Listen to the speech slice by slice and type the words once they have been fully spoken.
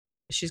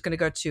she's going to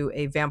go to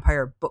a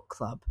vampire book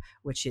club,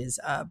 which is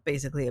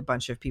basically a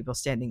bunch of people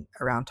standing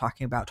around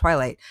talking about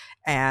Twilight.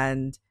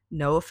 And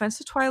no offense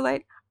to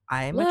Twilight,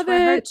 I am a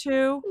Twilight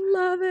too.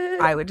 Love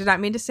it. I did not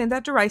mean to say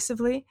that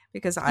derisively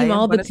because team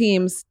all the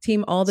teams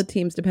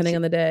depending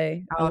on the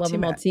day. I love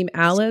them all. Team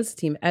Alice,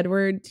 Team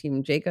Edward,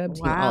 Team Jacob,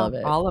 Team all of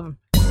it. All of them.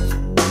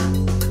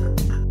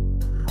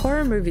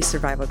 Horror Movie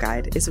Survival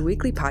Guide is a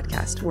weekly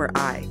podcast where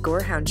I,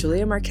 gorehound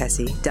Julia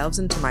Marquesi, delves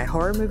into my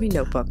horror movie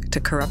notebook to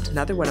corrupt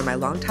another one of my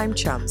longtime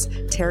chums,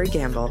 Terry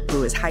Gamble,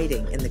 who is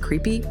hiding in the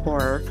creepy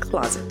horror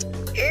closet.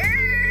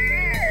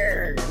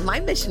 My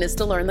mission is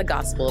to learn the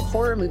gospel of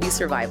horror movie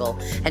survival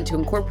and to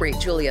incorporate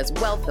Julia's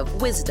wealth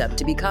of wisdom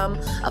to become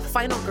a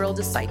final girl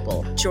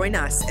disciple. Join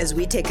us as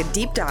we take a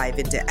deep dive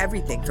into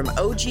everything from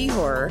OG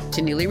horror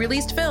to newly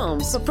released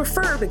films, but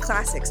preferably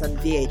classics on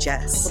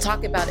VHS. We'll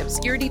talk about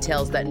obscure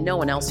details that no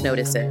one else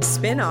notices.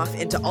 Spin off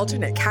into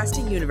alternate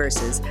casting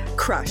universes,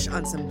 crush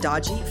on some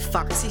dodgy,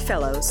 foxy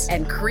fellows,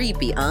 and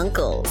creepy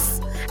uncles,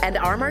 and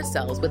arm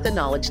ourselves with the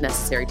knowledge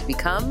necessary to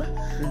become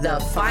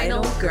the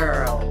final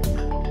girl.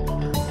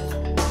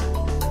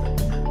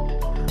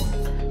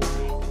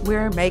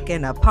 We're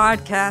making a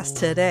podcast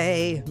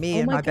today, me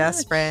and my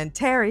best friend,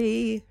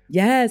 Terry.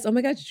 Yes. Oh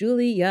my gosh,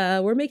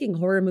 Julia. We're making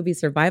Horror Movie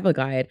Survival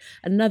Guide.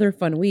 Another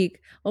fun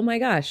week. Oh my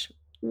gosh,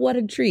 what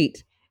a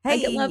treat.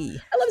 Hey. I love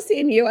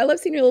seeing you. I love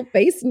seeing your little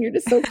face, and you're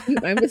just so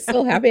cute. I'm just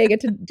so happy I get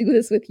to do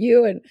this with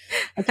you. And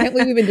I can't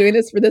believe we've been doing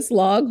this for this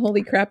long.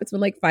 Holy crap. It's been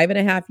like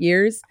 5.5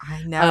 years.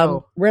 I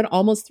know. We're at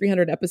almost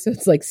 300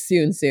 episodes, like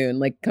soon,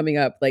 like coming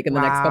up like in the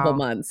next couple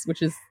months,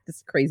 which is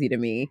just crazy to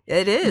me.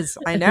 It is.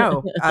 I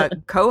know.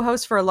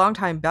 Co-host for a long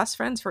time, best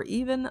friends for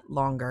even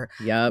longer.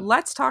 Yep.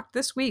 Let's talk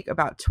this week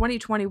about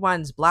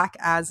 2021's Black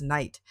as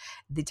Night.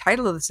 The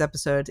title of this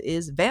episode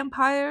is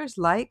Vampires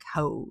Like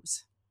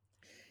Hoes.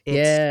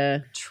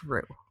 It's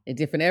true. In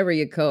different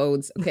area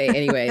codes. Okay,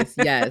 anyways,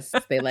 yes,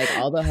 they like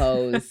all the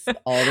hoes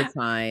all the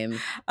time.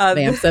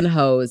 Vamps and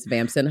hoes,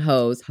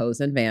 hoes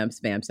and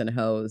vamps and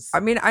hoes.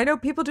 I mean, I know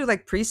people do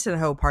like priest and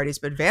hoe parties,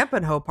 but vamp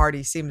and hoe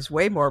party seems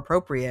way more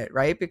appropriate,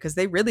 right? Because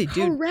they really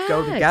do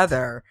go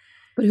together.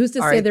 But who's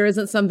to say there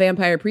isn't some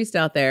vampire priest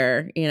out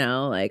there? You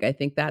know, like I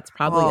think that's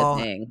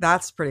probably a thing.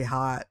 That's pretty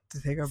hot to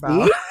think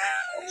about.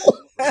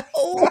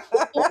 Oh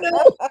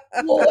no!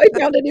 Oh, I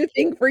found a new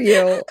thing for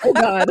you. Oh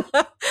God.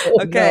 Oh,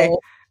 okay. No.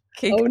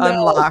 Kink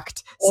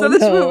unlocked. So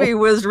this movie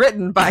was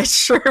written by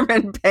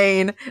Sherman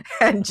Payne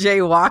and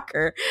Jay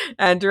Walker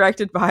and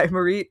directed by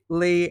Marit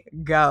Lee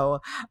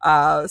Go.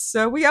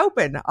 So we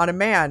open on a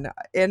man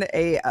in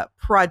a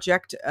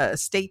project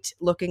estate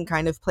looking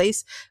kind of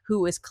place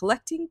who is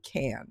collecting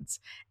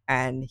cans,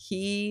 and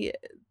he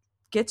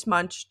gets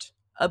munched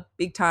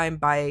big time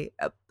by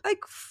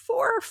like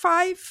 4 or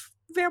 5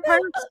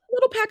 vampires. A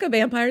little pack of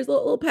vampires,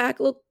 little pack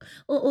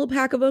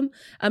of them.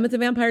 It's a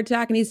vampire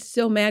attack, and he's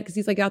so mad because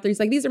he's like out there. He's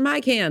like, "These are my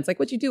cans. Like,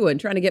 what you doing?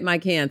 Trying to get my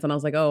cans?" And I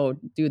was like, "Oh,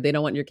 dude, they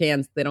don't want your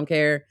cans. They don't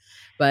care."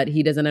 But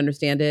he doesn't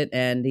understand it,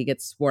 and he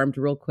gets swarmed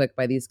real quick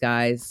by these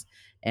guys.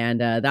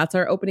 And that's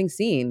our opening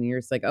scene.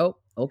 You're just like, "Oh,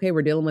 okay,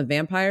 we're dealing with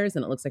vampires,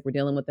 and it looks like we're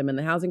dealing with them in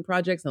the housing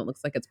projects, and it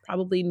looks like it's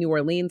probably New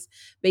Orleans,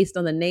 based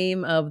on the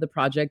name of the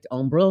project,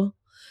 Ombre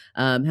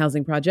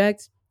housing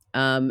project."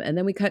 And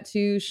then we cut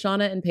to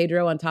Shauna and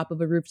Pedro on top of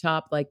a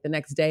rooftop. Like the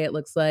next day, it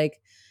looks like,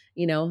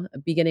 you know, a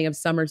beginning of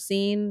summer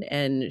scene.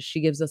 And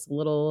she gives us a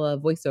little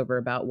voiceover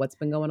about what's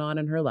been going on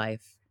in her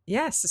life.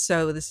 Yes.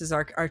 So this is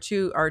our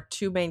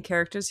two main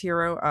characters,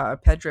 hero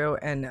Pedro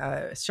and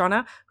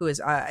Shauna, who is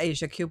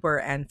Asia Cooper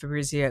and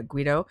Fabrizia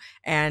Guido,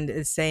 and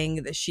is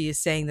saying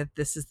that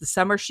this is the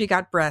summer she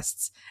got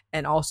breasts,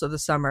 and also the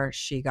summer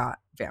she got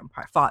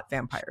fought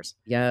vampires.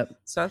 Yep.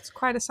 So it's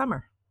quite a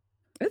summer.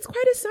 It's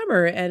quite a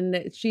summer. And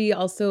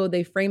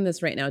they frame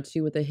this right now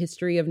too with a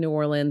history of New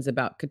Orleans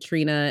about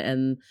Katrina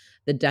and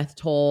the death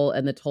toll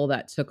and the toll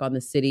that took on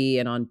the city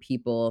and on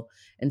people.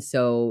 And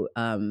so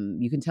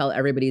you can tell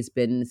everybody's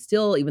been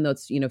still, even though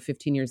it's,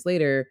 15 years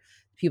later,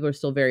 people are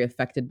still very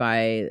affected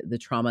by the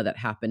trauma that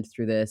happened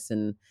through this.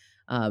 And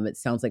it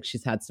sounds like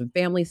she's had some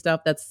family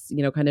stuff that's,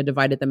 kind of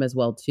divided them as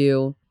well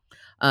too.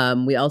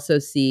 We also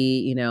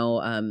see,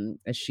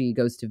 as she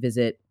goes to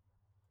visit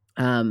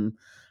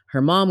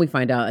her mom, we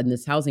find out in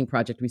this housing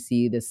project, we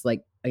see this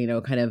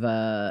kind of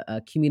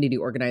a community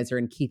organizer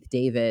in Keith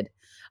David.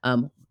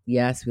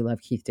 Yes, we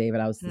love Keith David.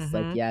 I was just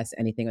like, yes,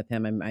 anything with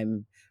him.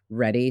 I'm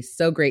ready.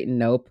 So great in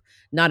Nope.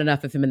 Not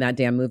enough of him in that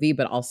damn movie,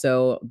 but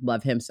also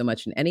love him so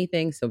much in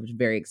anything. So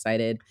very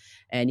excited.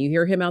 And you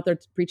hear him out there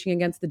preaching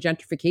against the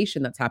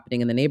gentrification that's happening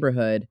in the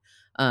neighborhood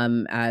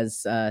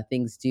as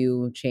things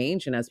do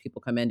change and as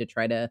people come in to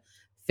try to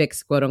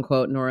fix, quote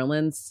unquote, New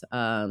Orleans.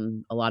 A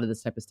lot of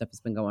this type of stuff has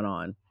been going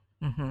on.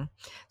 Mm-hmm.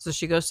 So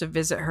she goes to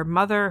visit her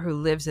mother,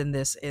 who lives in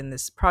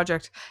this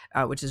project,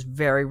 which is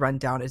very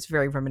rundown. It's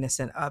very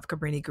reminiscent of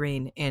Cabrini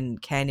Green in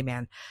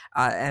Candyman.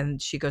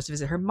 And she goes to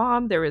visit her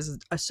mom. There is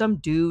some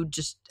dude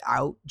just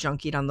out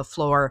junkied on the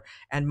floor,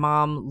 and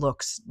mom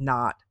looks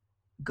not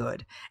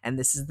good. And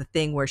this is the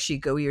thing where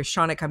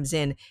Shauna comes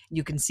in.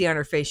 You can see on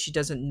her face she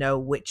doesn't know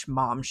which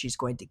mom she's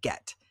going to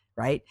get.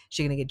 right?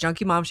 She's going to get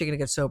junkie mom, she's going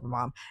to get sober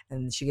mom,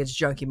 and she gets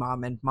junkie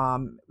mom, and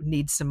mom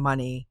needs some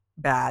money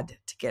bad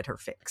to get her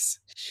fix.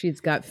 She's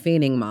got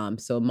feigning mom.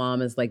 So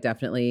mom is like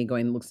definitely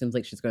seems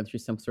like she's going through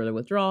some sort of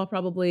withdrawal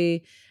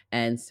probably.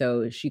 And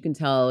so she can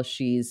tell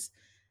she's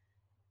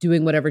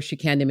doing whatever she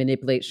can to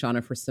manipulate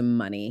Shauna for some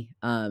money.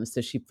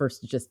 So she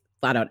first just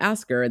flat out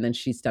asks her, and then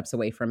she steps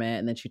away from it.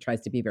 And then she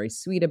tries to be very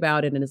sweet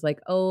about it and is like,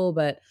 oh,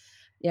 but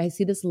yeah, I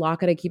see this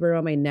locket I keep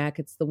around my neck.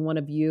 It's the one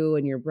of you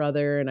and your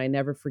brother. And I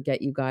never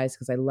forget you guys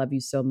because I love you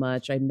so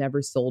much. I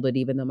never sold it,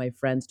 even though my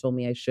friends told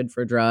me I should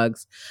for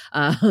drugs.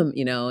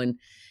 And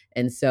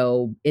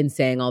so in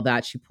saying all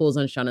that, she pulls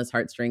on Shauna's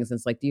heartstrings and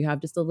it's like, do you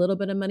have just a little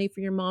bit of money for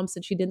your mom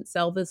since she didn't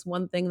sell this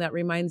one thing that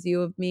reminds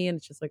you of me? And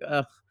it's just like,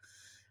 ugh,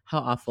 how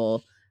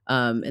awful.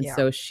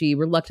 So she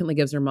reluctantly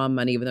gives her mom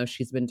money, even though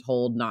she's been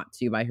told not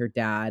to by her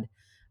dad.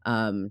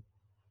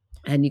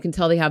 And you can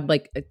tell they have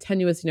like a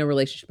tenuous,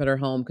 relationship at her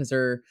home because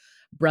her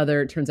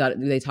brother, it turns out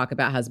they talk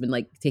about, has been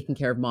like taking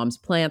care of mom's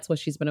plants while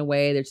she's been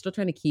away. They're still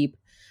trying to keep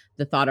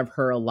the thought of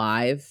her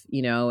alive,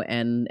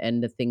 and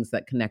the things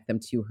that connect them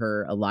to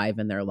her alive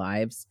in their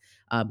lives.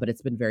 But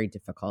it's been very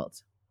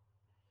difficult.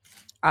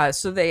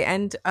 So they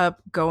end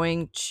up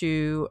going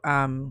to,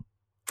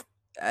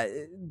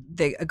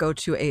 they go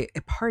to a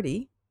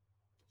party.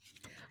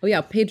 Oh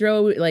yeah,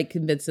 Pedro like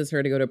convinces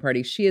her to go to a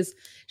party.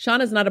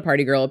 Shauna's not a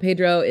party girl.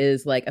 Pedro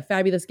is like a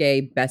fabulous gay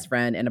best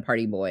friend and a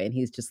party boy. And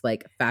he's just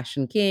like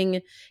fashion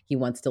king. He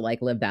wants to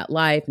like live that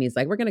life. And he's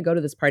like, we're going to go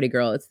to this party,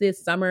 girl. It's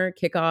this summer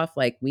kickoff.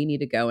 Like we need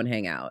to go and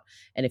hang out.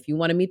 And if you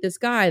want to meet this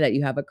guy that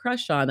you have a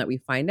crush on that we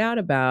find out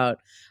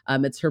about,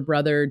 it's her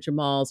brother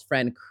Jamal's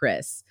friend,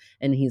 Chris.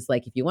 And he's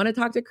like, if you want to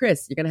talk to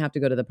Chris, you're going to have to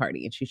go to the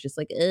party. And she's just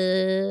like,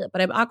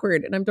 but I'm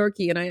awkward and I'm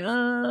dorky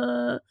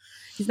and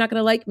he's not going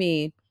to like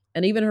me.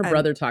 And even her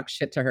brother talks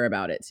shit to her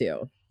about it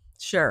too.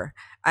 Sure.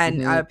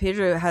 And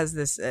Pedro has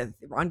this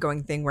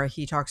ongoing thing where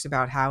he talks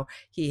about how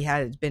he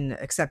had been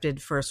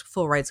accepted for a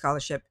full ride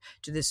scholarship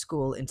to this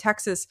school in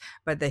Texas,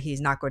 but that he's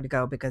not going to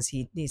go because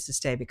he needs to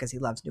stay because he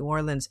loves New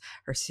Orleans,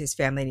 or his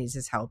family needs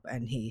his help.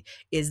 And he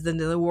is the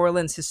New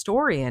Orleans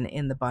historian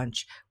in the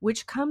bunch,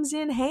 which comes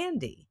in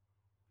handy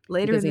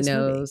later because in this he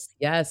knows, movie.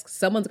 Yes,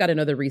 someone's got to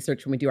know the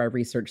research when we do our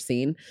research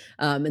scene.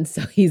 And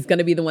so he's going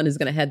to be the one who's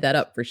going to head that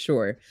up for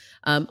sure.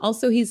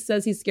 Also, he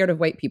says he's scared of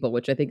white people,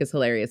 which I think is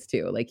hilarious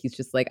too. Like, he's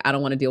just like, I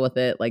don't want to deal with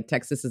it. Like,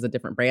 Texas is a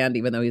different brand,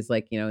 even though he's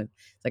like, it's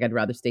like, I'd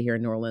rather stay here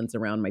in New Orleans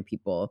around my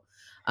people.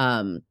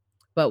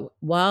 But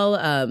while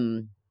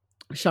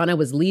Shauna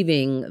was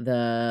leaving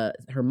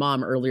her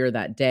mom earlier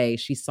that day,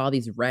 she saw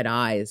these red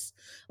eyes,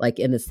 like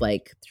in this,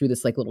 like through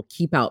this like little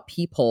keep out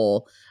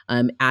peephole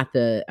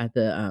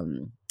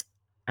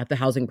at the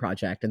housing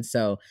project. And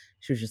so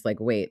she was just like,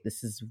 wait,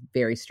 this is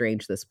very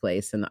strange, this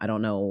place. And I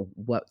don't know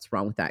what's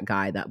wrong with that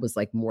guy. That was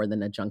like more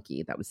than a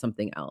junkie. That was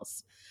something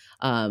else.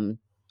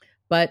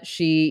 But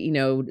she,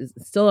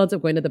 still ends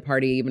up going to the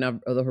party,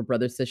 even although her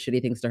brother says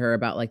shitty things to her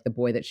about like the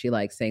boy that she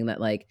likes, saying that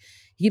like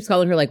he keeps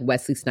calling her like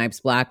Wesley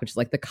Snipes Black, which is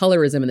like the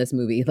colorism in this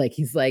movie. Like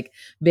he's like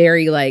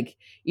very like,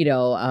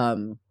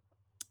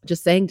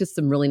 just saying just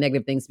some really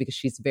negative things because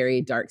she's a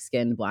very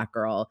dark-skinned Black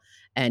girl,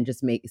 and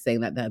just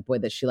saying that that boy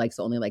that she likes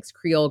only likes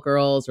Creole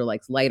girls or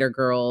likes lighter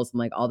girls and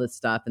like all this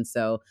stuff. And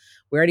so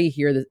we already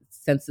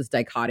sense this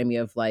dichotomy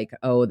of like,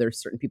 oh, there's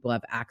certain people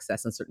have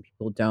access and certain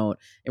people don't.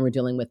 And we're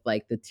dealing with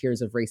like the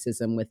tiers of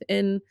racism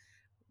within,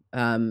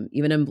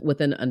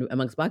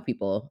 amongst Black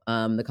people,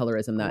 the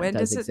colorism that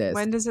does exist.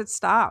 When does it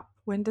stop?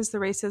 When does the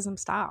racism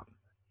stop?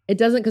 It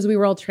doesn't, because we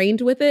were all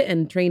trained with it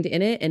and trained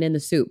in it and in the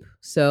soup.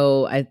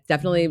 So I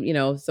definitely,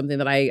 something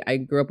that I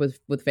grew up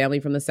with family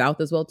from the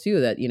South as well too,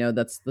 that,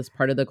 that's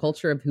part of the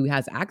culture of who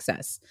has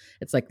access.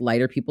 It's like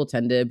lighter people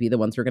tend to be the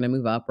ones who are going to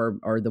move up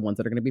or the ones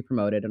that are going to be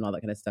promoted and all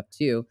that kind of stuff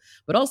too,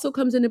 but also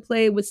comes into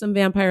play with some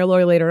vampire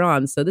lore later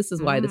on. So this is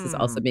why this is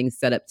also being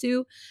set up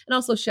too. And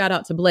also shout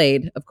out to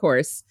Blade, of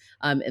course,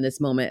 in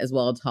this moment as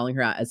well, calling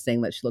her out as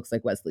saying that she looks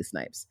like Wesley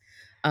Snipes.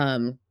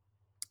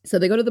 So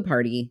they go to the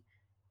party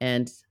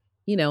and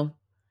Pedro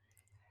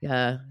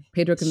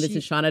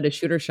convinces Shauna to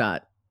shoot her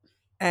shot.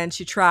 And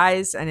she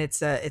tries, and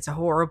it's a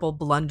horrible,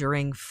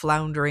 blundering,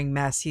 floundering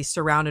mess. He's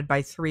surrounded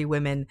by 3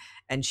 women,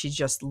 and she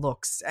just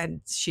looks, and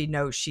she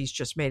knows she's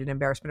just made an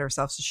embarrassment of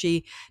herself. So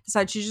she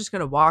decides she's just going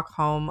to walk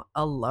home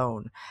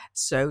alone.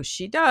 So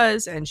she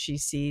does, and she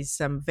sees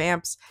some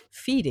vamps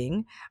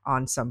feeding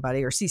on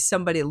somebody, or sees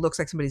somebody, it looks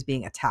like somebody's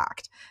being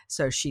attacked.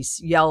 So she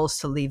yells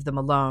to leave them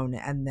alone,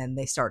 and then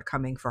they start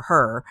coming for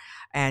her,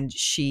 and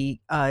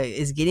she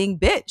is getting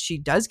bit. She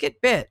does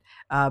get bit,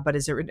 but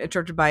is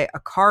interrupted by a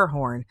car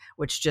horn,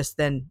 which just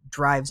then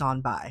drives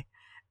on by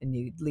and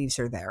leaves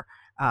her there.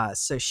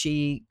 So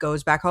she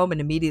goes back home and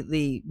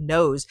immediately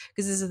knows,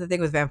 because this is the thing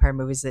with vampire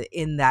movies, that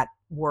in that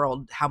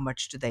world, how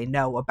much do they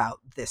know about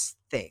this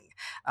thing?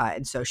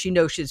 And so she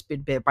knows she's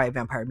been bit by a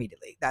vampire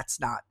immediately. That's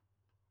not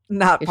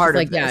part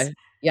of this.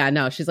 Yeah,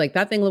 no, she's like,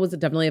 that thing was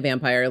definitely a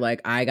vampire.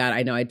 Like,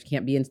 I know I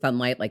can't be in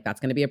sunlight. Like,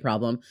 that's going to be a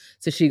problem.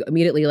 So she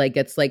immediately like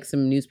gets like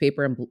some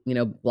newspaper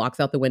and,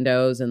 blocks out the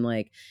windows and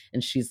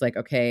she's like,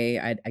 okay,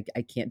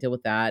 I can't deal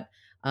with that.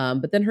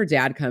 But then her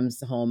dad comes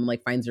home,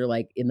 like finds her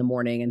like in the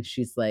morning and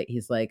he's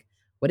like,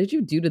 what did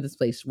you do to this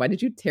place? Why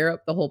did you tear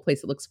up the whole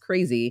place? It looks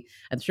crazy.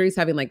 I'm sure he's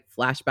having like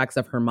flashbacks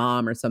of her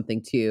mom or something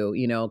too,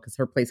 because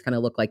her place kind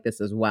of looked like this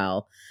as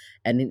well.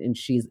 And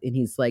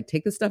he's like,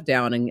 take the stuff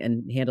down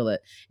and handle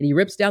it. And he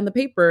rips down the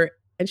paper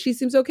and she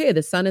seems okay.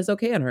 The sun is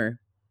okay on her.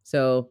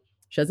 So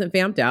she hasn't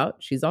vamped out.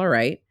 She's all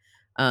right.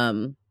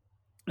 And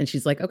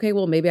she's like, okay,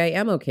 well, maybe I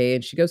am okay.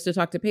 And she goes to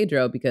talk to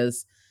Pedro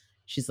because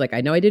she's like,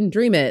 I know I didn't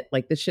dream it.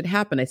 Like this should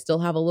happen. I still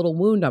have a little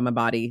wound on my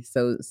body.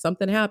 So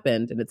something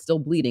happened and it's still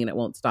bleeding and it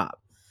won't stop.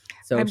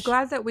 So I'm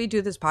glad that we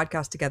do this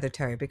podcast together,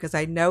 Terry, because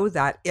I know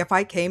that if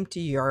I came to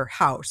your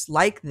house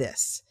like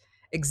this,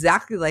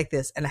 exactly like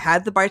this, and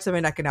had the bites on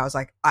my neck and I was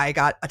like, I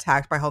got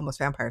attacked by homeless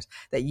vampires,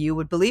 that you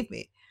would believe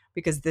me.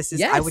 Because this is,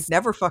 yes. I would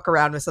never fuck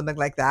around with something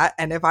like that.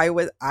 And if I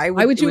would, why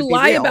would you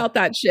lie about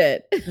that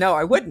shit? No,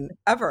 I wouldn't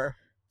ever.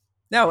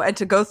 No, and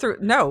to go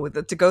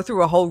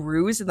through a whole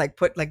ruse and like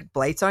put like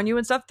blights on you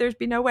and stuff, there'd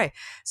be no way.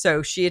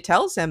 So she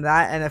tells him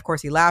that, and of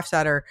course he laughs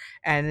at her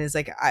and is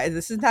like,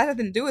 "This has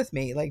nothing to do with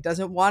me." Like,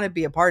 doesn't want to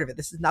be a part of it.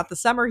 This is not the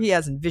summer he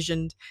has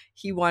envisioned.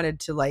 He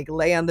wanted to like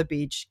lay on the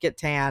beach, get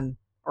tan,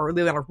 or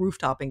live on a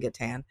rooftop and get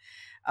tan.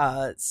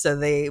 So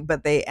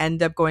they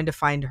end up going to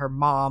find her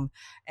mom,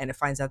 and it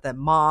finds out that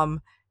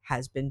mom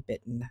has been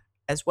bitten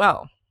as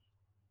well.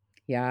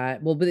 Yeah.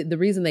 Well, but the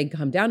reason they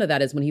come down to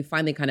that is when he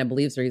finally kind of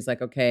believes her, he's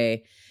like,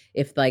 okay,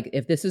 if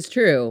this is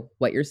true,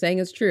 what you're saying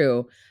is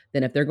true,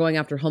 then if they're going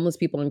after homeless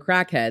people and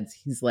crackheads,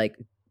 he's like,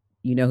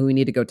 you know who we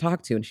need to go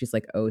talk to? And she's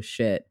like, oh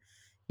shit.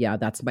 Yeah,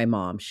 that's my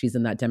mom. She's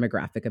in that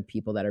demographic of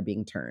people that are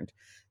being turned.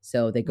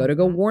 So they go to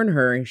go warn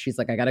her. And she's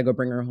like, I got to go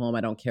bring her home.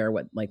 I don't care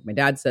what like my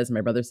dad says. My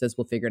brother says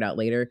we'll figure it out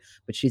later.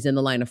 But she's in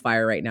the line of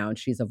fire right now and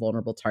she's a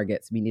vulnerable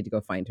target. So we need to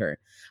go find her.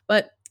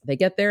 But they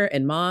get there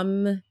and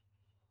mom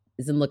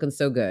isn't looking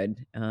so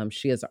good.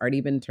 She has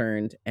already been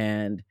turned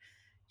and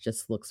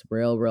just looks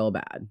real, real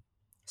bad.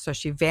 So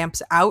she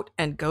vamps out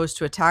and goes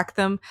to attack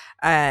them.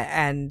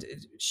 And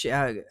she,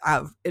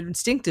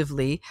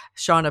 instinctively,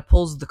 Shauna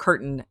pulls the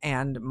curtain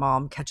and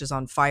mom catches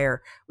on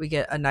fire. We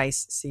get a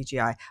nice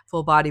CGI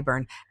full body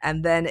burn.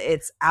 And then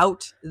it's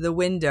out the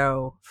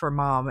window for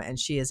mom. And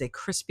she is a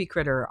crispy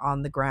critter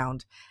on the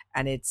ground.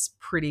 And it's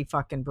pretty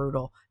fucking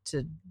brutal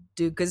to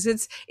do because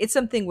it's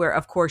something where,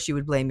 of course, you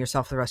would blame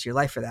yourself the rest of your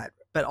life for that.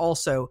 But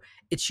also,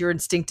 it's your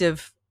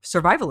instinctive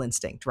survival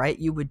instinct, right?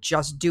 You would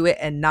just do it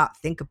and not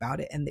think about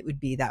it. And it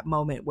would be that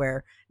moment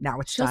where now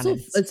it's done.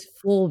 It's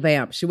full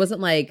vamp. She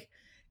wasn't like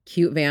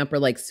cute vamp or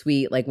like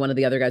sweet, like one of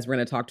the other guys we're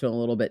going to talk to in a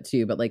little bit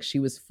too. But like she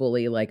was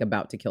fully like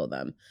about to kill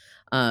them.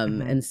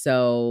 And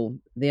so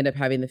they end up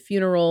having the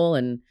funeral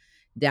and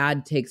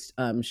dad takes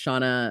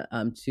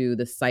Shauna to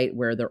the site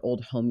where their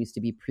old home used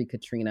to be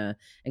pre-Katrina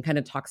and kind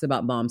of talks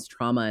about mom's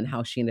trauma and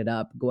how she ended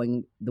up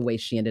going the way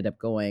she ended up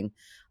going.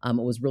 It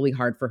was really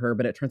hard for her,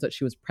 but it turns out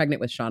she was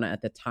pregnant with Shauna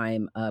at the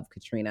time of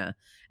Katrina.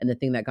 And the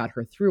thing that got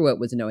her through it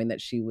was knowing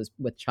that she was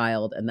with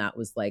child. And that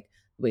was like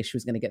the way she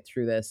was going to get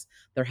through this.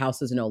 Their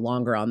house is no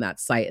longer on that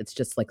site. It's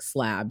just like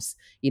slabs,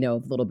 a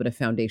little bit of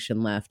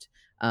foundation left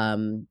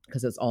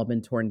because it's all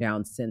been torn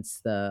down since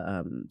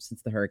the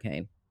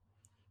hurricane.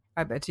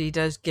 I bet he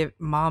does give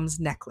mom's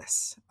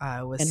necklace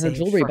was and her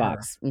jewelry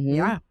box. Mm-hmm.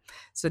 Yeah,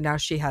 so now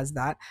she has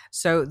that.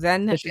 So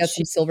then she has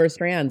some silver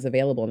strands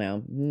available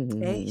now.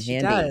 Mm-hmm. Hey, she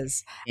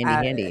does.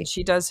 Handy.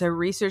 She does her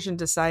research and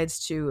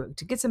decides to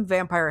get some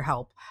vampire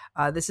help.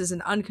 This is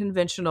an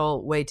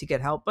unconventional way to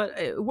get help, but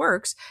it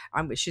works.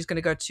 She's going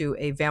to go to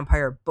a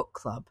vampire book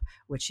club,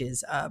 which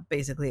is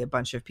basically a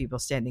bunch of people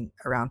standing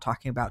around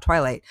talking about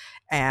Twilight.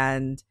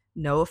 And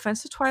no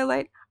offense to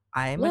Twilight,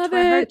 I am a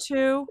Twilight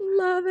too.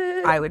 Love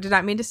it. I did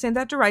not mean to say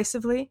that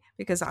derisively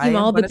because team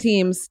all the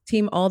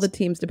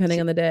teams depending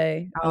on the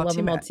day. I love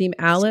them all. Team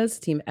Alice,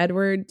 Team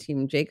Edward,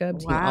 Team Jacob,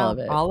 Team all of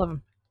it. All of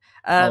them.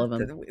 All of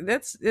them.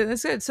 That's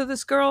good. So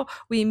this girl,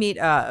 we meet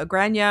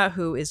Grania,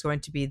 who is going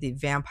to be the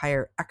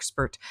vampire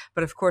expert.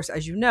 But of course,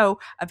 as you know,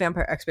 a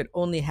vampire expert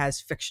only has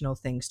fictional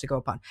things to go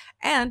upon.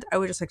 And I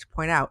would just like to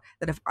point out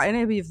that if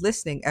any of you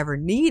listening ever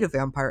need a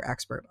vampire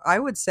expert, I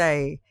would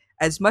say,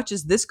 as much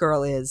as this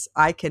girl is,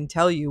 I can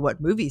tell you what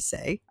movies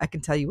say. I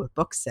can tell you what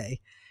books say.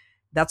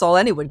 That's all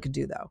anyone could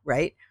do, though,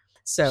 right?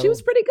 So she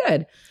was pretty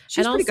good.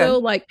 And also,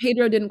 like,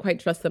 Pedro didn't quite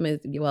trust them as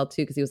well,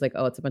 too, because he was like,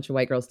 oh, it's a bunch of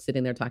white girls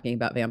sitting there talking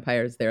about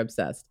vampires. They're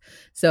obsessed.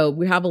 So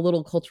we have a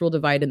little cultural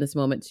divide in this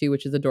moment, too,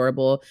 which is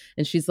adorable.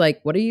 And she's like,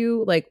 why are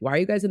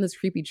you guys in this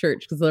creepy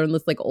church? Because they're in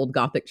this, like, old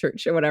Gothic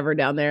church or whatever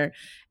down there.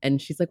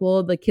 And she's like,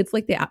 well, the kids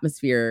like the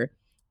atmosphere.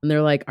 And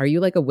they're like, are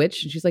you like a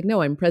witch? And she's like,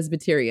 no, I'm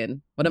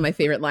Presbyterian. One of my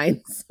favorite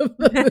lines of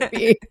the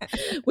movie,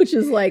 which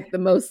is like the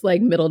most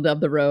like middle of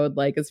the road,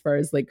 like as far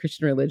as like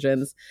Christian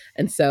religions.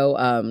 And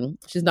so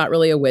she's not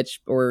really a witch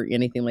or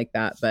anything like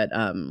that. But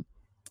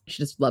She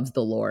just loves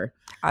the lore.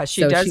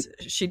 She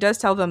does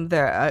tell them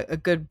a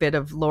good bit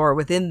of lore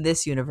within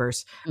this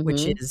universe,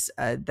 which is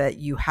that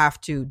you have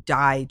to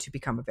die to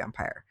become a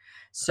vampire.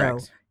 So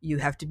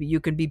Correct. you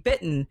can be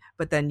bitten,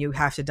 but then you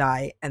have to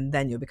die and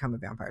then you'll become a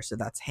vampire. So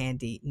that's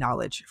handy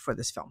knowledge for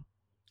this film.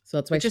 So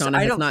that's why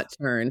Shauna has not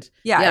turned.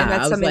 Yeah, and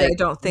that's something I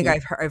don't think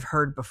I've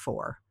heard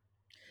before.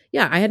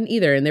 Yeah, I hadn't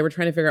either. And they were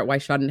trying to figure out why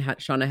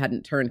Shauna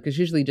hadn't turned, because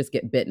usually you just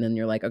get bitten and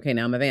you're like, okay,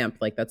 now I'm a vamp.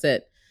 Like, that's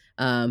it.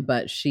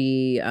 But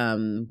she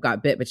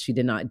got bit, but she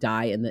did not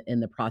die in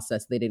the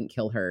process. They didn't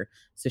kill her.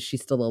 So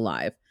she's still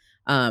alive.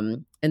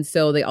 And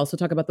so they also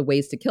talk about the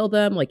ways to kill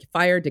them, like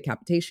fire,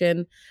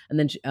 decapitation. And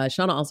then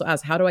Shauna also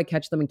asks, how do I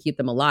catch them and keep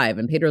them alive?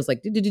 And Pedro's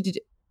like,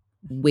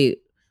 wait,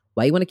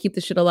 why you want to keep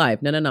this shit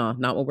alive? No,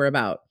 not what we're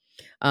about.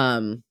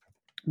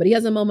 But he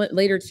has a moment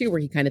later, too, where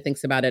he kind of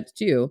thinks about it,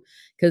 too,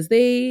 because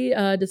they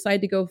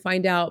decide to go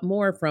find out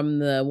more from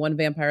the one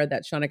vampire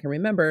that Shauna can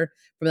remember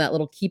from that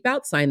little keep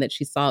out sign that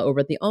she saw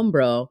over at the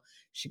Umbro.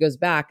 She goes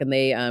back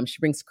and she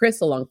brings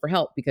Chris along for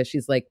help because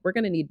she's like, we're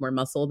going to need more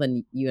muscle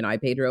than you and I,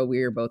 Pedro.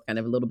 We're both kind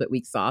of a little bit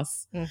weak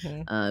sauce.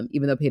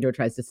 Even though Pedro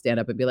tries to stand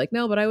up and be like,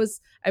 no, but I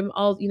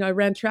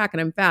ran track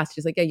and I'm fast.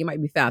 She's like, yeah, you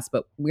might be fast,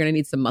 but we're going to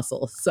need some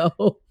muscle.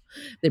 So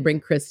they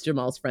bring Chris,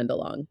 Jamal's friend,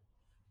 along.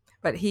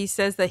 But he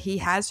says that he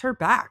has her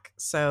back,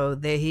 so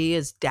he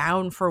is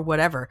down for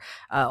whatever.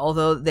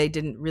 Although they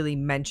didn't really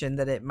mention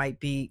that it might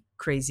be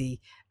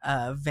crazy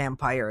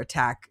vampire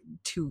attack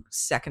 2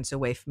 seconds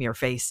away from your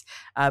face.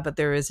 But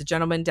there is a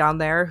gentleman down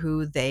there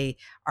who they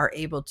are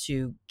able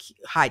to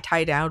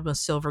tie down with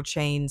silver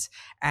chains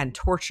and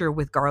torture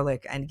with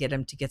garlic and get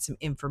him to get some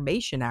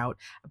information out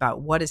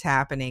about what is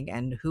happening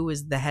and who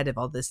is the head of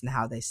all this and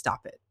how they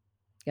stop it.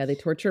 Yeah, they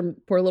torture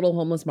poor little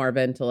homeless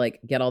Marvin to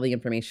like get all the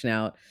information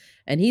out.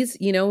 And he's,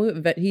 he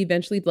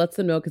eventually lets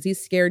them know because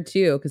he's scared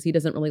too, because he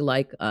doesn't really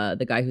like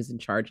the guy who's in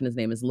charge, and his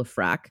name is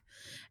Lefrak.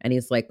 And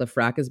he's like,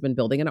 Lefrak has been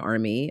building an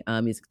army.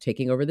 He's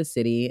taking over the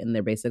city, and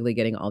they're basically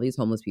getting all these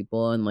homeless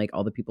people and like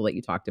all the people that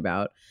you talked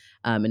about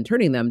and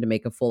turning them to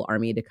make a full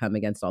army to come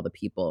against all the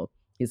people.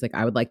 He's like,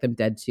 I would like them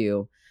dead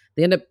too.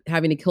 They end up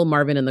having to kill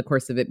Marvin in the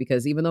course of it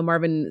because even though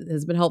Marvin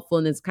has been helpful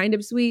and is kind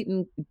of sweet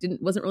and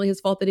wasn't really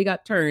his fault that he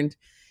got turned,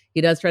 he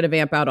does try to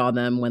vamp out on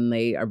them when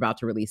they are about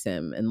to release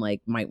him and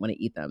like might want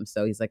to eat them.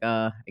 So he's like,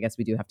 I guess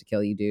we do have to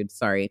kill you, dude.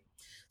 Sorry.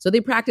 So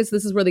they practice.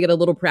 This is where they get a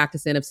little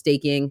practice in of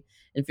staking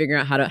and figuring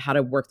out how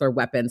to work their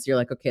weapons. So you're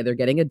like, okay, they're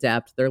getting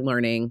adept. They're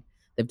learning.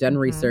 They've done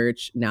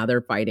research. Now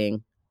they're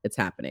fighting. It's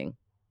happening.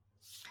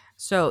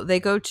 So they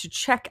go to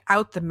check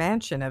out the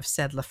mansion of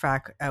said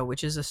Lefrak,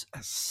 which is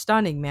a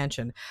stunning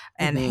mansion,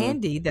 and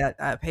handy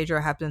that Pedro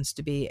happens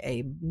to be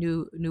a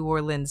New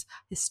Orleans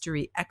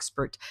history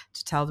expert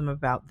to tell them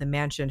about the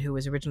mansion, who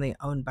was originally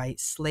owned by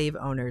slave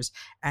owners,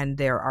 and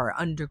there are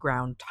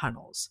underground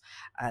tunnels.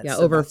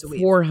 So over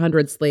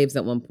 400 slaves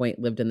at one point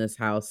lived in this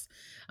house,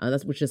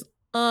 which is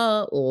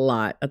a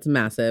lot. That's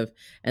massive.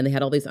 And they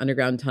had all these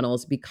underground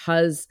tunnels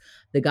because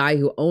the guy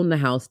who owned the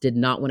house did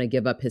not want to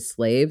give up his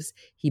slaves.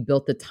 He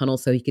built the tunnel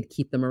so he could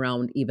keep them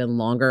around even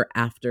longer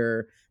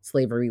after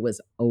slavery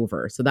was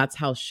over. So that's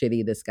how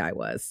shitty this guy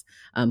was,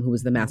 who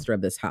was the master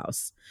of this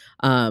house.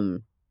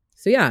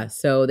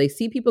 So they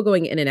see people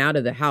going in and out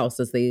of the house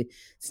as they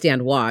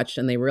stand watch,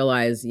 and they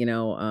realize,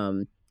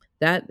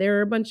 that there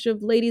are a bunch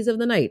of ladies of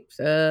the night,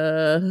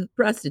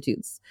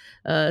 prostitutes,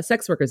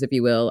 sex workers, if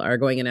you will, are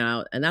going in and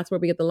out. And that's where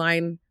we get the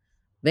line,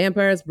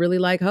 vampires really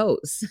like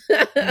hoes.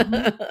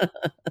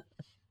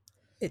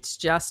 It's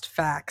just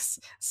facts.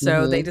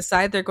 So they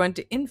decide they're going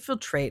to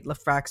infiltrate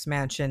Lefrak's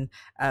mansion,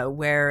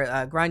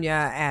 where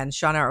Grania and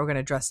Shauna are going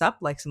to dress up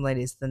like some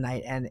ladies of the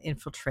night and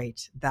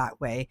infiltrate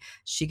that way.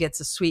 She gets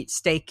a sweet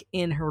steak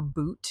in her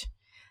boot.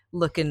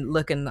 Looking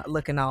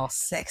all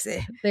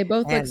sexy. They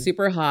both look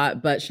super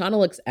hot, but Shauna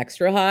looks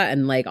extra hot,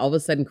 and like all of a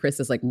sudden Chris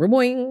is like,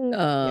 boing,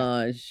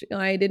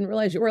 I didn't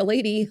realize you were a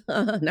lady.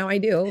 Now I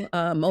do.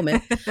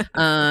 Moment.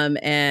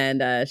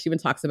 And she even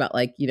talks about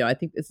like, I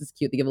think this is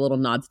cute. They give a little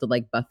nods to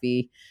like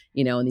Buffy,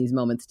 in these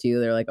moments too.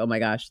 They're like, oh my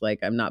gosh, like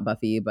I'm not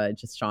Buffy, but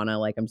just Shauna,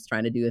 like I'm just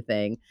trying to do a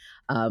thing.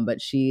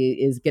 But she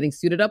is getting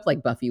suited up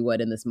like Buffy would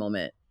in this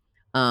moment.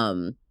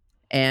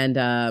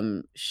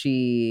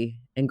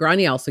 And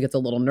Grania also gets a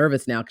little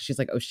nervous now because she's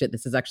like, oh shit,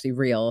 this is actually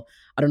real.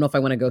 I don't know if I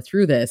want to go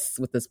through this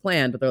with this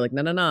plan, but they're like,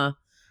 no.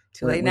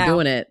 Too late now. We're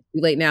doing it.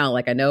 Too late now.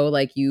 Like I know,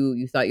 like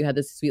you thought you had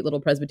this sweet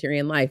little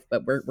Presbyterian life,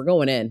 but we're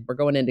going in. We're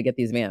going in to get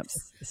these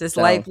vamps. This is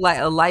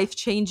a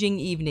life-changing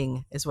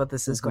evening is what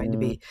this is going to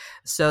be.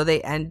 So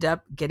they end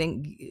up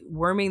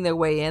worming their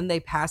way in. They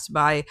pass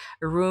by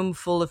a room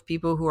full of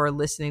people who are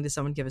listening to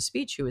someone give a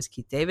speech, who is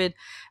Keith David,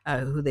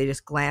 who they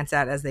just glance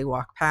at as they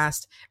walk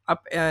past.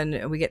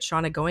 And we get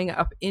Shauna going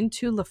up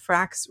into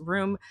Lefrak's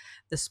room.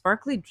 The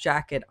sparkly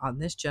jacket on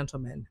this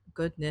gentleman,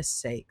 goodness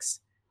sakes,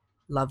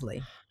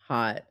 lovely.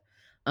 Hot.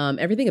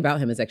 Everything about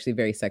him is actually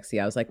very sexy.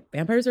 I was like,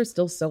 vampires are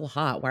still so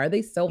hot. Why are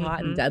they so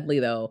hot and deadly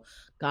though?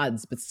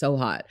 Gods, but so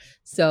hot.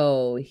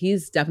 So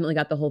he's definitely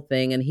got the whole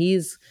thing. And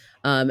he's,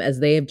 as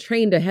they have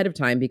trained ahead of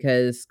time,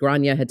 because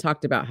Grania had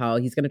talked about how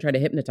he's going to try to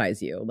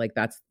hypnotize you. Like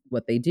that's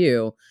what they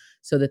do.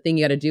 So the thing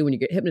you got to do when you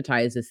get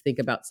hypnotized is think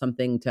about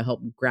something to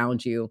help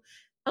ground you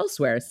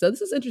elsewhere. So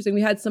this is interesting.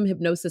 We had some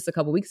hypnosis a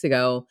couple weeks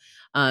ago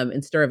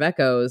in Stir of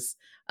Echoes.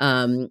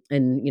 And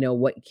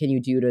what can you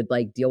do to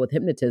like deal with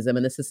hypnotism?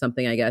 And this is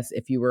something, I guess,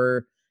 if you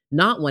were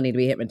not wanting to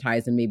be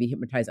hypnotized and maybe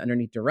hypnotized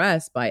underneath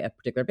duress by a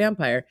particular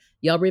vampire,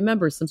 y'all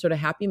remember some sort of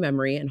happy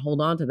memory and hold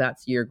on to that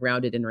so you're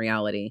grounded in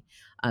reality.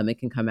 It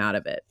can come out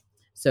of it.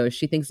 So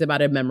she thinks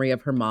about a memory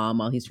of her mom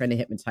while he's trying to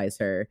hypnotize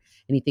her,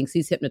 and he thinks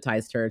he's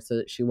hypnotized her so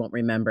that she won't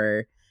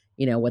remember,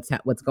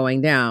 what's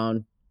going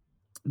down.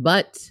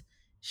 But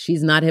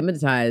she's not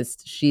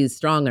hypnotized. She's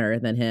stronger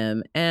than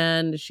him,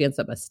 and she ends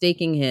up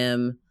mistaking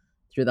him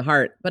through the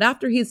heart. But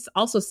after he's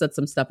also said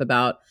some stuff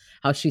about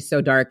how she's so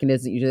dark and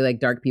isn't usually like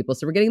dark people.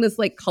 So we're getting this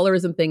like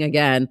colorism thing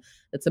again.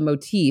 It's a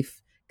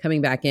motif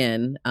coming back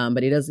in.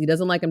 But he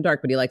doesn't like him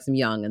dark, but he likes him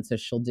young. And so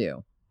she'll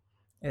do.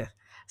 Yeah.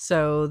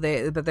 So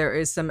there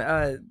is some,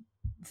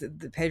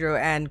 Pedro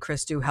and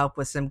Chris do help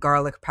with some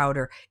garlic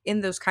powder in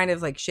those kind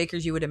of like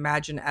shakers you would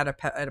imagine at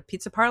a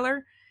pizza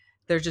parlor.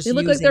 They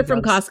look like they're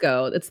from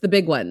Costco. It's the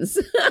big ones.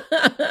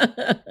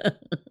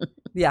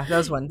 Yeah,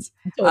 those ones.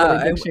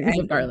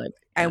 And garlic.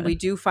 And we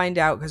do find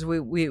out, because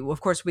we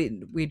of course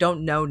we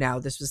don't know now.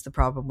 This was the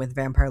problem with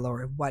vampire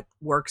lore, what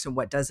works and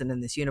what doesn't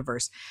in this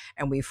universe.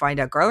 And we find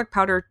out garlic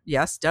powder,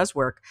 yes, does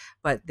work,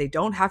 but they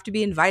don't have to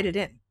be invited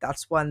in.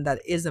 That's one that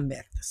is a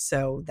myth.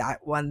 So that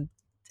one,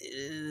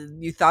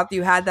 you thought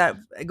you had that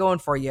going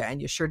for you, and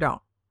you sure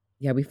don't.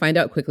 Yeah, we find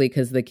out quickly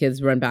because the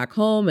kids run back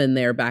home and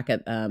they're back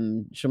at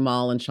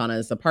Jamal and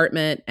Shauna's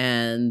apartment,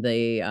 and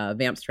the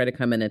vamps try to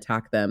come and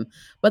attack them.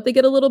 But they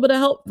get a little bit of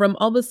help from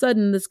all of a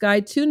sudden this guy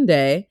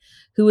Tunde,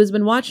 who has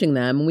been watching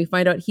them. And we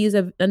find out he's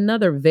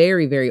another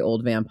very, very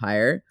old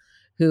vampire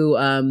who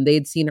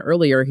they'd seen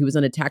earlier. He was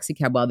in a taxi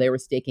cab while they were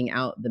staking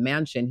out the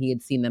mansion. He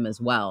had seen them as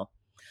well.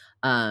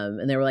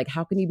 And they were like,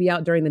 how can you be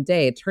out during the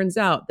day? It turns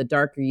out the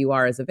darker you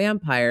are as a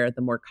vampire, the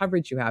more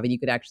coverage you have. And you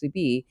could actually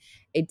be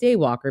a day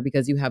walker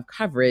because you have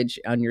coverage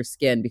on your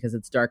skin because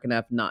it's dark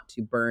enough not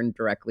to burn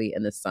directly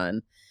in the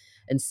sun.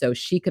 And so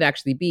she could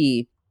actually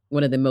be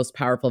one of the most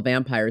powerful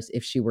vampires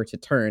if she were to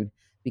turn,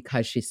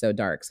 because she's so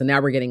dark. So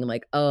now we're getting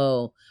like,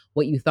 oh,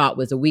 what you thought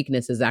was a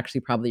weakness is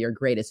actually probably your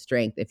greatest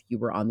strength if you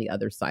were on the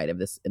other side of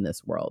this in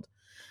this world.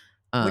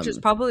 Which is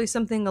probably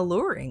something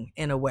alluring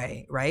in a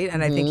way, right?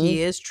 And I think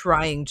he is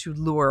trying to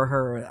lure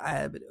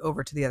her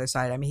over to the other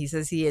side. I mean, he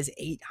says he is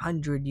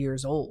 800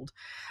 years old.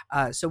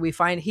 So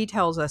he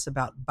tells us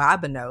about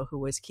Babino, who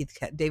was Keith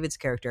David's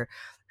character,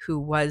 who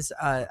was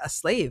a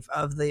slave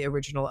of the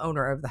original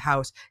owner of the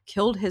house,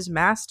 killed his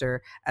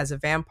master as a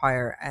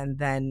vampire, and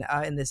then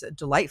in this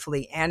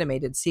delightfully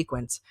animated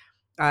sequence,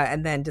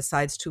 and then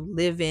decides to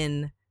live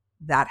in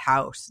that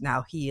house.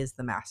 Now he is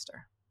the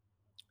master.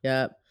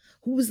 Yeah.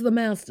 Who's the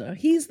master?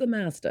 He's the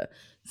master.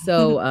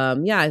 So,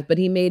 but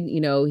he made,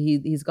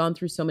 he's gone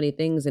through so many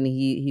things, and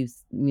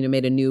he's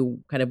made a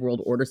new kind of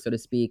world order, so to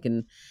speak,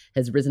 and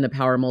has risen to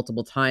power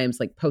multiple times.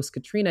 Like post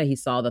Katrina, he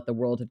saw that the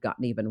world had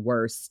gotten even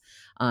worse,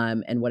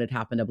 and what had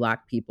happened to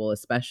Black people,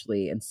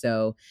 especially. And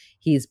so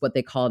he's what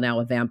they call now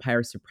a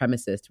vampire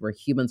supremacist, where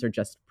humans are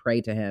just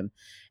prey to him.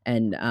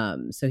 And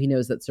so he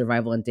knows that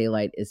survival in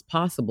daylight is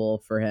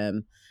possible for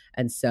him.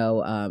 And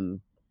so,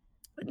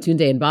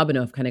 Tunde and Babino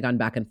have kind of gone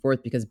back and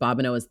forth, because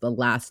Babino is the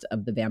last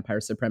of the vampire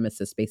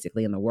supremacists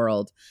basically in the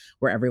world,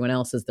 where everyone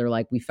else is, they're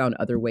like, we found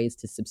other ways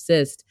to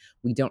subsist.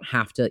 We don't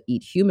have to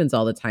eat humans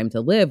all the time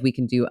to live. We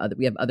can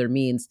we have other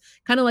means,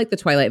 kind of like the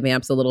Twilight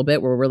vamps a little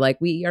bit, where we're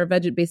like, we are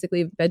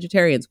basically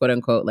vegetarians, quote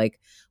unquote. Like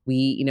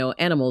we,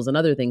 animals and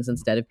other things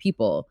instead of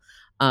people.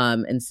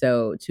 And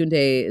so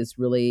Tunde is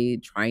really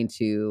trying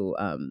to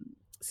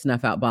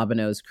snuff out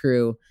Babino's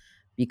crew,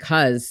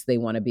 because they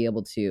want to be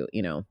able to,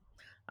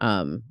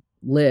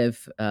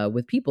 live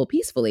with people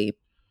peacefully.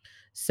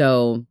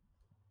 So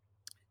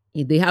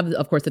they have,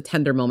 of course, a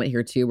tender moment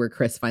here too, where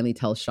Chris finally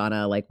tells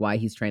Shauna like why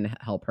he's trying to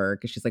help her,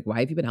 because she's like,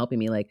 why have you been helping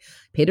me? Like,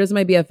 Pedro's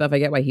my BFF. I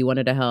get why he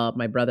wanted to help.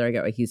 My brother, I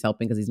get why he's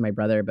helping because he's my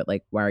brother, but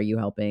like, why are you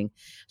helping?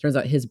 Turns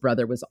out his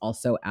brother was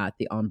also at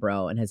the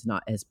Umbro and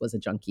was a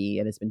junkie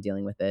and has been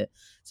dealing with it.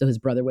 So his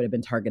brother would have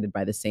been targeted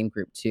by the same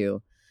group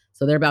too.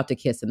 So they're about to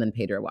kiss, and then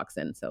Pedro walks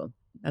in. So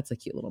that's a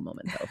cute little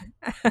moment,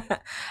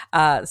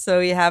 though.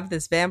 So you have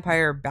this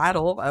vampire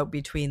battle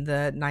between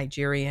the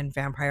Nigerian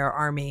vampire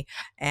army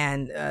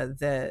and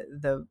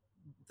the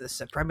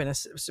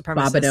supremacists.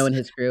 Babino and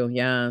his crew,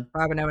 yeah.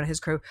 Babino and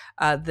his crew.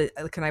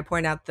 Can I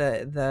point out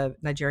the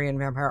Nigerian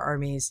vampire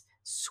army's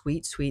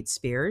sweet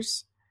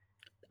spears?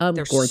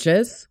 They're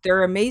gorgeous.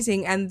 They're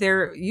amazing, and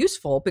they're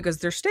useful because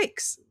they're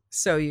stakes.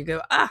 So you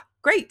go,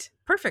 great,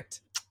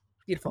 perfect.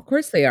 Beautiful. Of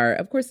course they are.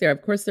 Of course they are.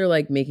 Of course they're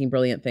like making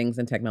brilliant things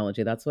in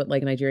technology. That's what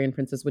like a Nigerian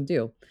princess would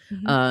do.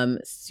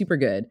 Super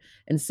good.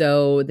 And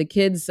so the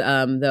kids,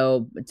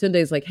 though,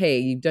 Tunde's like, hey,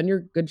 you've done your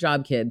good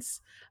job,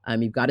 kids.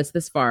 You've got us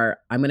this far.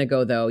 I'm gonna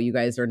go though. You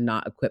guys are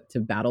not equipped to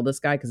battle this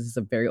guy because this is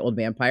a very old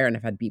vampire, and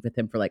I've had beef with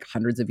him for like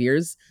hundreds of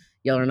years.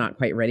 Y'all are not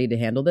quite ready to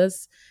handle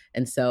this.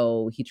 And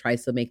so he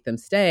tries to make them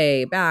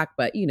stay back,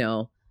 but you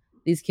know,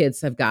 these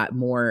kids have got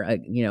more,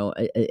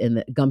 in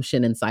the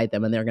gumption inside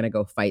them, and they're going to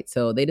go fight.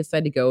 So they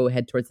decide to go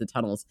head towards the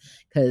tunnels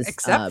because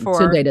except for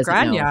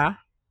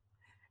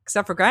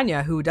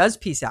Grania, who does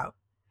peace out.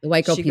 The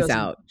white girl peace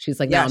out. She's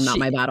like, no, not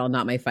my battle,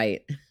 not my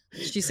fight.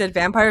 She said,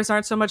 vampires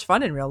aren't so much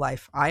fun in real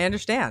life. I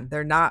understand.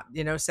 They're not,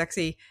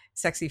 sexy,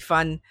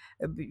 fun,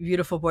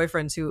 beautiful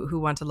boyfriends who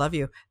want to love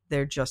you.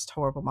 They're just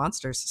horrible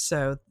monsters.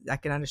 So I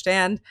can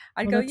understand.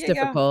 That's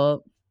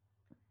difficult.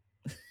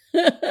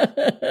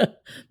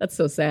 That's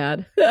so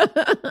sad.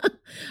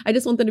 I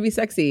just want them to be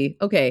sexy.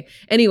 Okay.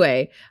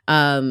 Anyway,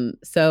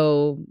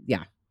 so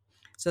yeah.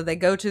 So they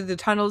go to the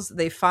tunnels.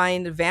 They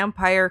find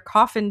vampire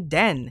coffin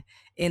den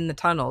in the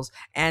tunnels,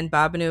 and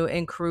Babanu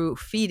and crew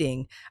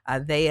feeding.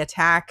 They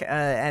attack,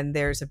 and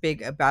there's a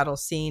big battle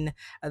scene.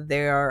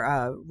 They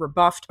are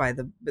rebuffed by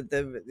the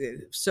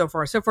so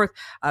far so forth.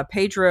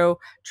 Pedro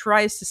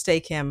tries to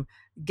stake him,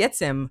 gets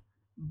him,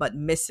 but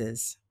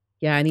misses.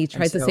 Yeah, and he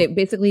tries to save.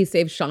 Basically, he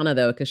saves Shauna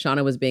though, because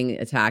Shauna was being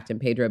attacked,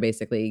 and Pedro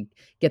basically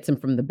gets him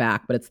from the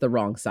back, but it's the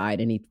wrong side,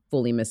 and he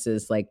fully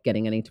misses like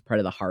getting any part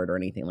of the heart or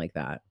anything like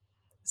that.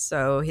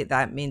 So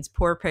that means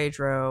poor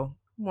Pedro.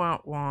 Wah,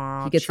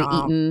 wah, he gets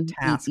eaten,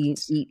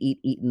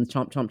 eat, and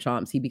chomp, chomp,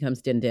 chomps. He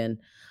becomes Din Din.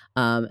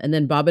 And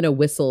then Babanu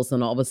whistles,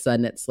 and all of a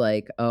sudden it's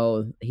like,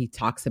 oh, he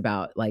talks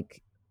about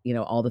like,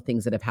 all the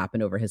things that have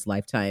happened over his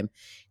lifetime.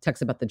 He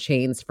talks about the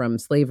chains from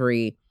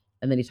slavery.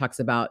 And then he talks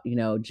about,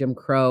 Jim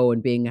Crow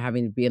and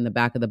having to be in the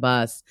back of the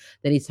bus.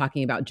 Then he's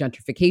talking about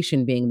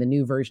gentrification being the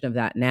new version of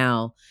that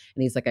now.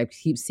 And he's like, I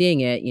keep seeing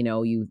it,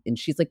 and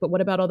she's like, but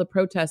what about all the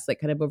protests, like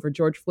kind of over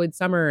George Floyd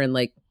summer and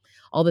like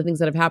all the things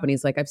that have happened?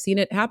 He's like, I've seen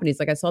it happen. He's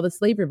like, I saw the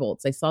slave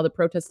revolts. I saw the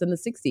protests in the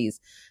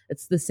 60s.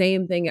 It's the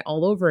same thing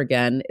all over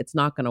again. It's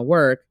not going to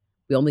work.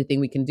 The only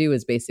thing we can do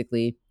is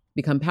basically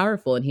become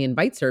powerful. And he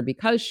invites her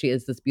because she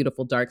is this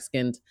beautiful,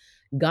 dark-skinned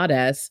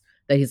goddess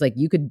that he's like,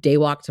 you could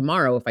daywalk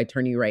tomorrow if I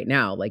turn you right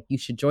now. Like, you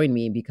should join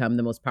me and become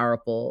the most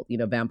powerful,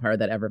 vampire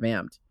that ever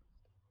vamped.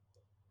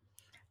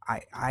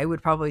 I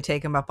would probably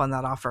take him up on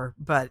that offer,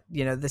 but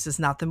this is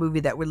not the movie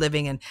that we're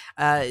living in.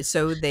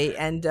 So they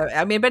end up,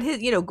 but his,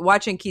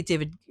 watching Keith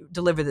David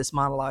deliver this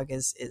monologue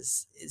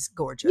is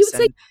gorgeous. You would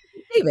say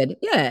David.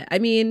 Yeah.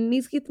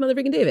 He's Keith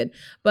motherfucking David,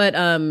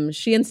 but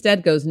she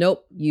instead goes,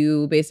 nope,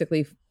 you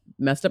basically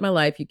messed up my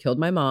life. You killed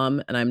my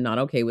mom, and I'm not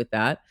okay with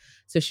that.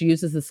 So she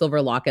uses the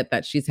silver locket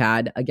that she's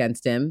had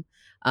against him,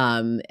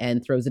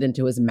 and throws it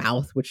into his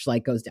mouth, which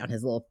like goes down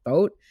his little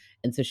throat.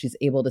 And so she's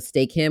able to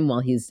stake him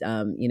while he's,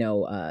 dealing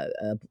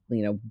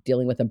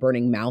with a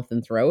burning mouth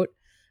and throat.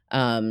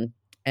 And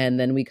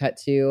then we cut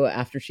to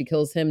after she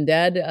kills him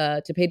dead,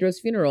 to Pedro's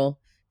funeral,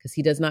 because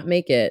he does not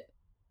make it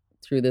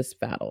through this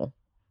battle.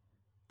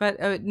 But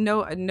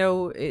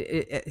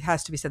it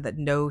has to be said that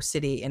no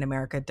city in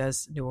America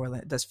does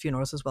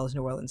funerals as well as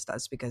New Orleans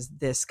does, because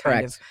this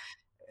kind of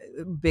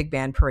big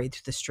band parade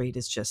through the street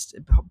is just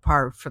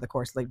par for the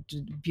course. Like,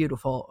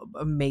 beautiful,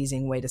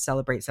 amazing way to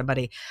celebrate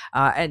somebody,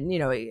 and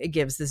it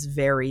gives this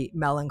very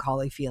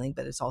melancholy feeling,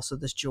 but it's also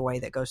this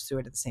joy that goes through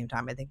it at the same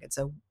time. I think it's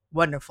a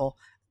wonderful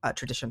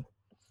tradition.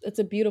 It's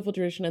a beautiful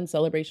tradition and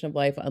celebration of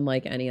life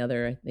unlike any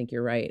other. I think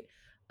you're right.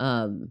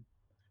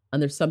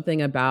 And there's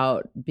something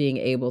about being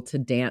able to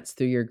dance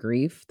through your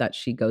grief that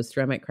she goes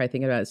through. I might cry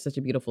thinking about it. It's such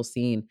a beautiful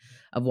scene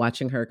of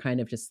watching her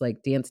kind of just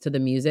like dance to the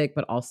music,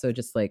 but also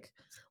just like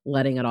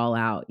letting it all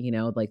out,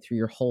 like through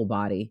your whole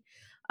body.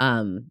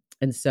 And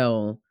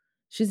so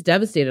she's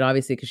devastated,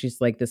 obviously, because she's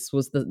like, this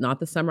was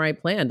not the summer I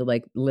planned.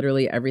 Like,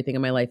 literally everything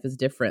in my life is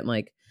different.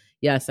 Like,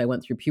 yes, I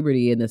went through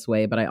puberty in this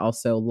way, but I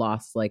also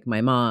lost like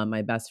my mom,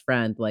 my best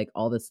friend, like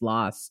all this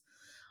loss.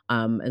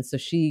 And so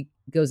she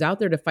goes out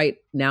there to fight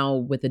now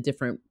with a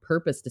different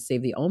purpose to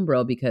save the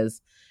Umbro,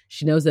 because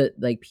she knows that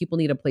like people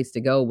need a place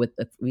to go with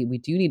we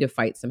do need to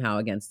fight somehow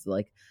against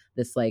like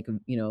this like,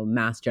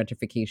 mass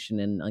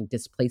gentrification and like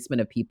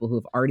displacement of people who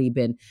have already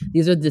been,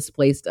 these are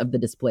displaced of the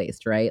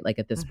displaced, right? Like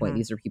at this point,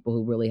 these are people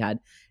who really had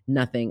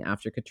nothing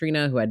after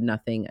Katrina, who had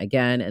nothing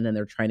again. And then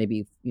they're trying to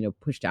be,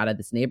 pushed out of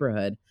this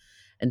neighborhood.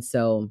 And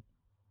so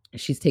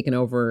she's taken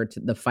over to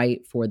the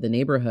fight for the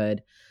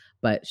neighborhood,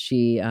 but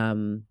she,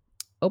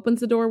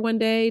 opens the door one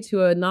day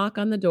to a knock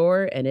on the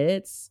door, and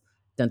it's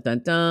dun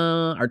dun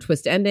dun. Our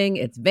twist ending.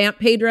 It's Vamp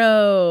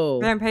Pedro.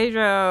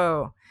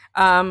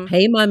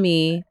 Hey,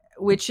 mommy.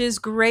 Which is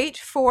great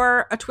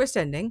for a twist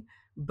ending,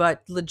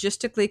 but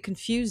logistically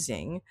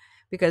confusing,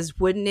 because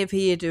wouldn't if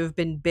he had to have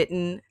been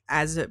bitten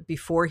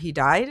before he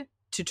died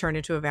to turn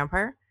into a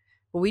vampire?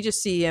 But we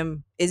just see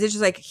him. Is it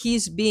just like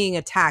he's being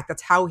attacked?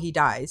 That's how he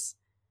dies.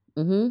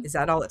 Mm-hmm. Is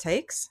that all it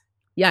takes?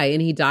 Yeah,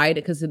 and he died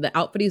because the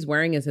outfit he's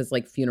wearing is his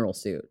like funeral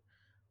suit.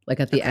 Like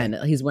at the end,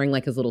 he's wearing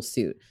like his little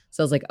suit.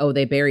 So I was like, oh,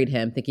 they buried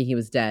him thinking he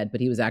was dead, but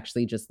he was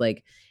actually just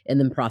like in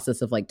the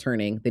process of like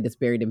turning. They just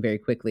buried him very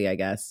quickly, I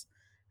guess.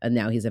 And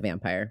now he's a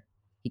vampire.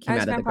 He came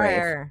out of the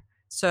grave.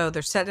 So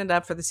they're setting it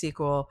up for the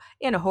sequel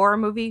in a horror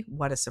movie.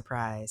 What a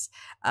surprise.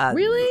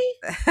 Really?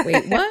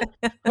 Wait, what?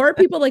 Horror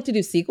people like to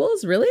do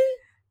sequels? Really?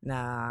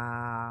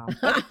 No.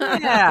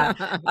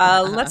 Yeah.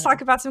 Let's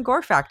talk about some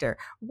gore factor.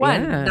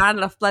 1, not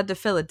enough blood to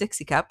fill a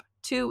Dixie cup.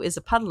 2 is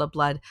a puddle of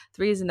blood.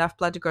 3 is enough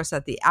blood to gross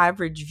out the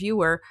average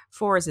viewer.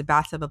 4 is a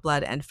bathtub of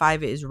blood. And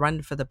 5 is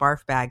run for the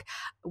barf bag.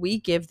 We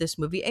give this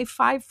movie a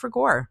 5 for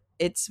gore.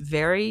 It's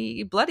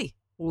very bloody.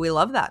 We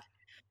love that.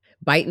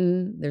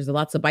 Biting. There's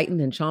lots of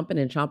biting and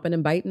chomping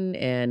and biting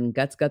and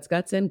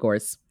guts and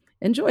gores.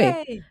 Enjoy.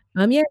 Yay.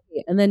 Yeah.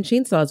 And then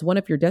Chainsaws, 1,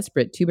 if you're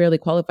desperate. 2 barely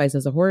qualifies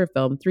as a horror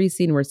film. 3,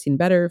 seen worse, seen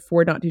better.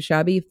 4, not too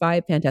shabby.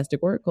 5,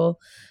 fantastic oracle.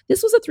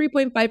 This was a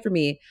 3.5 for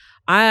me.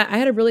 I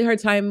had a really hard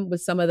time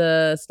with some of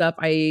the stuff.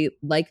 I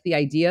like the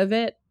idea of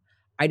it.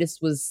 I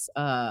just was,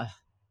 I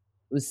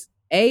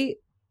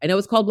know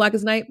it's called Black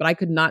as Night, but I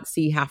could not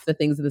see half the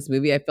things in this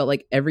movie. I felt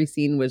like every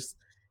scene was,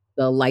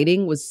 the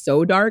lighting was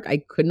so dark. I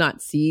could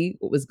not see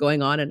what was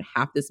going on in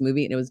half this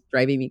movie, and it was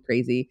driving me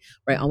crazy.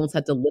 Where I almost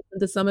had to listen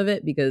to some of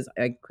it because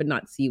I could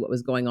not see what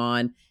was going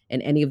on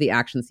in any of the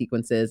action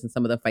sequences and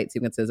some of the fight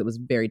sequences. It was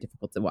very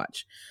difficult to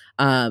watch.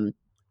 But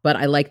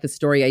I like the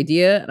story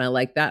idea, and I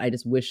like that. I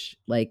just wish,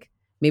 like,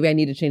 maybe I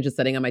need to change the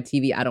setting on my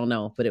TV. I don't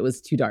know, but it was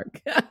too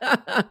dark.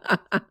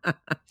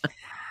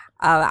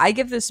 I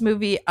give this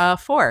movie a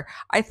 4.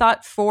 I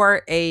thought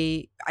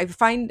I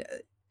find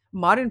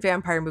modern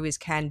vampire movies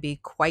can be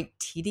quite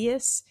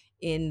tedious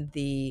in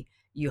the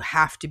you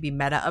have to be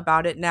meta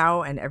about it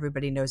now and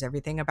everybody knows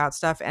everything about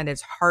stuff, and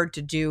it's hard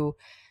to do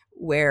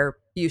where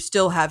you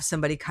still have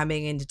somebody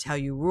coming in to tell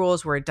you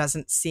rules where it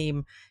doesn't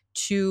seem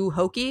too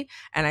hokey.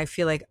 And I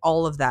feel like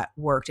all of that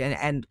worked,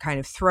 and kind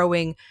of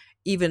throwing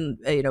even,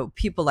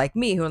 people like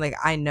me who are like,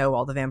 I know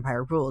all the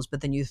vampire rules,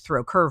 but then you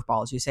throw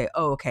curveballs. You say,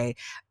 oh, okay.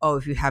 Oh,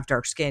 if you have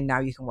dark skin, now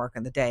you can work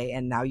in the day,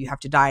 and now you have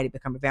to die to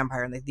become a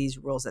vampire. And like these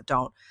rules that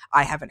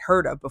I haven't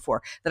heard of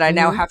before, that I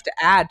now have to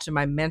add to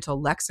my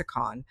mental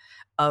lexicon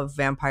of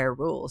vampire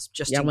rules.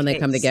 Just in when case. They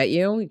come to get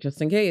you,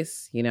 just in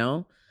case,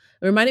 It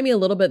reminded me a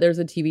little bit. There's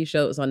a TV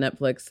show that was on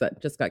Netflix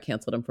that just got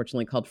canceled,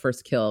 unfortunately, called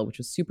First Kill, which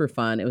was super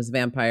fun. It was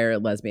vampire,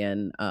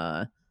 lesbian,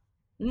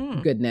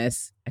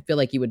 goodness. I feel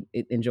like you would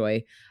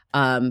enjoy.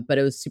 But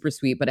it was super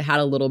sweet. But it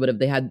had a little bit of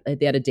they had a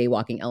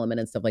daywalking element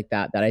and stuff like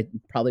that I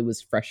probably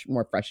was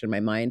more fresh in my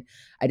mind.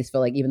 I just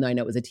feel like even though I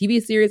know it was a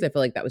TV series, I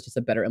feel like that was just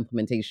a better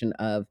implementation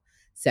of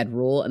said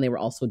rule. And they were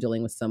also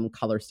dealing with some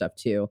color stuff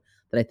too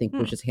that I think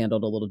was just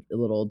handled a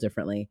little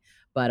differently.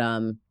 But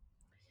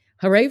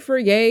hooray for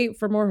yay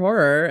for more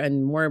horror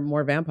and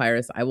more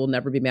vampires. I will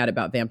never be mad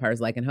about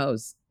vampires liking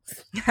hoes.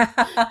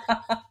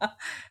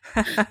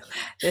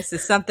 This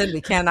is something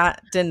we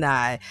cannot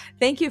deny.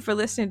 Thank you for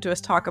listening to us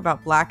talk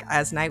about Black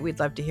as Night. We'd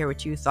love to hear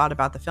what you thought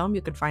about the film.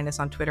 You can find us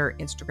on Twitter,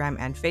 Instagram,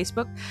 and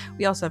Facebook.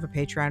 We also have a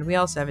Patreon. We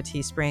also have a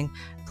Teespring.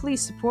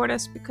 Please support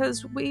us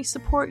because we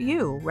support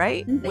you,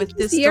 right? With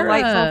this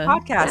delightful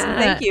podcast. Yeah.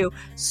 And thank you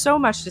so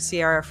much to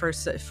Sierra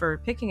for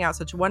picking out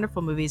such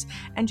wonderful movies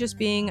and just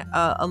being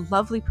a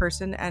lovely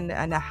person and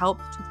a help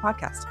to the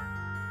podcast.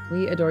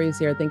 We adore you,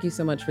 Sierra. Thank you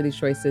so much for these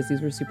choices.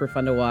 These were super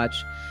fun to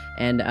watch.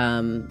 And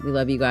we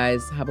love you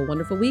guys. Have a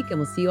wonderful week. And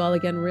we'll see you all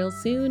again real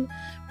soon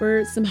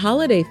for some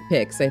holiday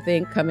picks, I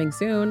think, coming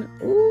soon.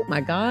 Oh,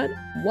 my God.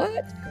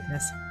 What?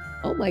 Goodness.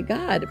 Oh, my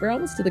God. We're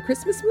almost to the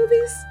Christmas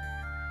movies?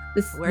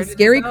 The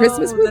scary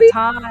Christmas movie? The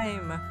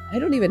time. I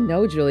don't even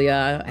know,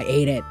 Julia. I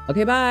ate it.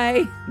 Okay,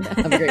 bye.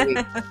 Have a great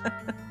week.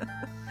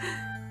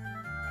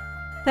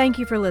 Thank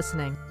you for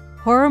listening.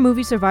 Horror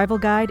Movie Survival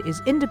Guide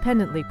is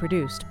independently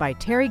produced by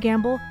Terry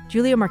Gamble,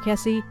 Julia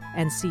Marchesi,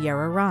 and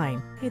Sierra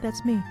Ryan. Hey,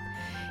 that's me.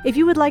 If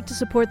you would like to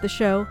support the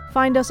show,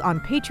 find us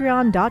on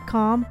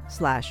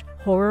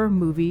patreon.com/horror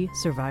movie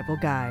survival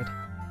guide.